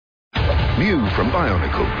New from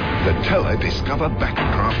Bionicle, the Tower discover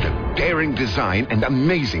battlecraft of daring design and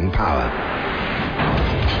amazing power.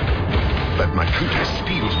 But Makuta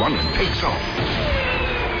steals one and takes off.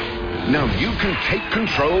 Now you can take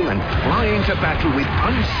control and fly into battle with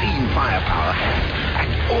unseen firepower and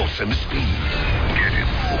awesome speed. Get him.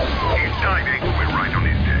 He's diving. We're right on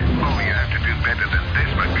his tail. Oh, you have to do better than this,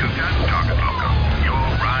 Makuta. Target locker. Your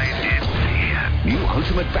ride is here. New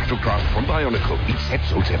ultimate battlecraft from Bionicle. Each set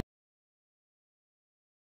so seven.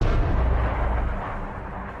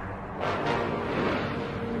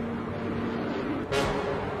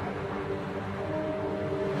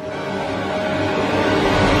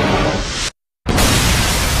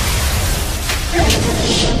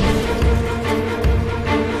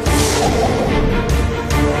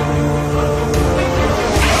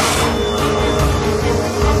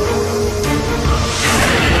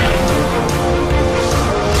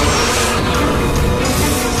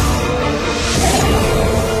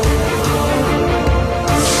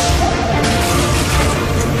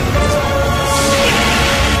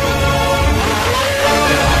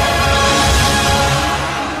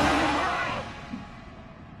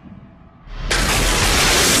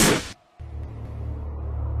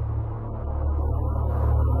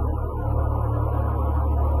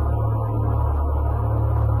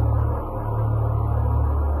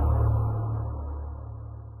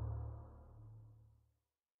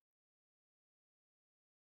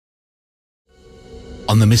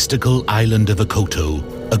 On the mystical island of Akoto,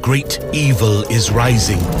 a great evil is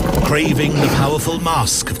rising, craving the powerful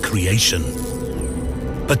mask of creation.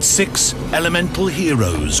 But 6 elemental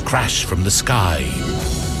heroes crash from the sky.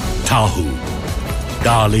 Tahu,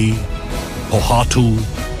 Dali, Pohatu,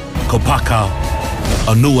 Kopaka,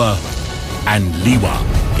 Anua, and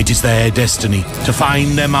Liwa. It is their destiny to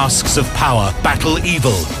find their masks of power, battle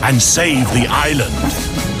evil, and save the island.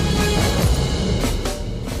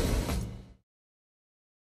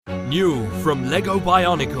 New from LEGO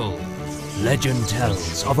Bionicle. Legend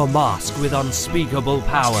tells of a mask with unspeakable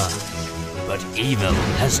power. But evil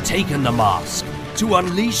has taken the mask to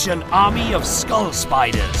unleash an army of skull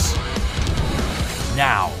spiders.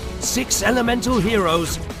 Now, 6 elemental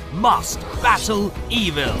heroes must battle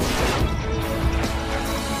evil.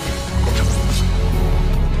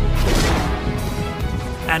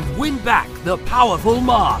 And win back the powerful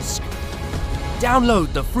mask.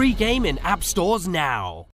 Download the free game in app stores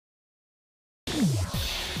now.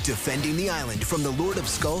 Defending the island from the Lord of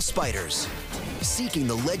Skull Spiders. Seeking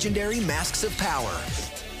the legendary masks of power.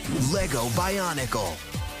 LEGO Bionicle.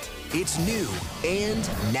 It's new and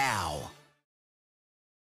now.